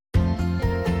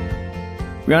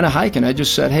we were on a hike, and I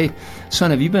just said, "Hey, son,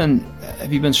 have you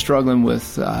been struggling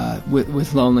with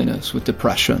loneliness, with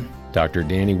depression?" Dr.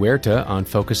 Danny Huerta on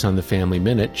Focus on the Family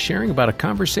Minute, sharing about a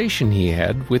conversation he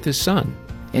had with his son.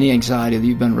 Any anxiety that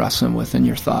you've been wrestling with in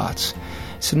your thoughts?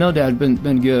 I said, "No, Dad,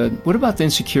 been good." What about the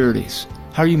insecurities?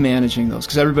 How are you managing those?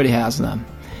 Because everybody has them.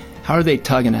 How are they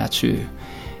tugging at you?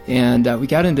 And we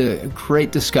got into a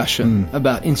great discussion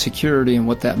about insecurity and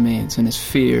what that means, and his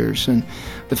fears, and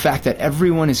the fact that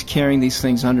everyone is carrying these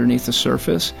things underneath the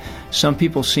surface. Some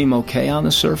people seem okay on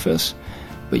the surface,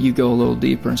 but you go a little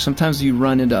deeper, and sometimes you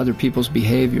run into other people's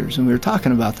behaviors, and we were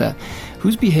talking about that.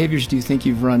 Whose behaviors do you think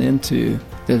you've run into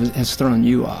that has thrown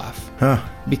you off?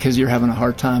 Because you're having a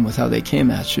hard time with how they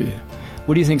came at you.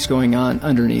 What do you think's going on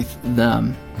underneath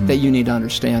them that you need to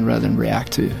understand rather than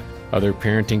react to? Other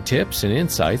parenting tips and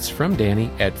insights from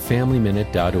Danny at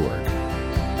FamilyMinute.org.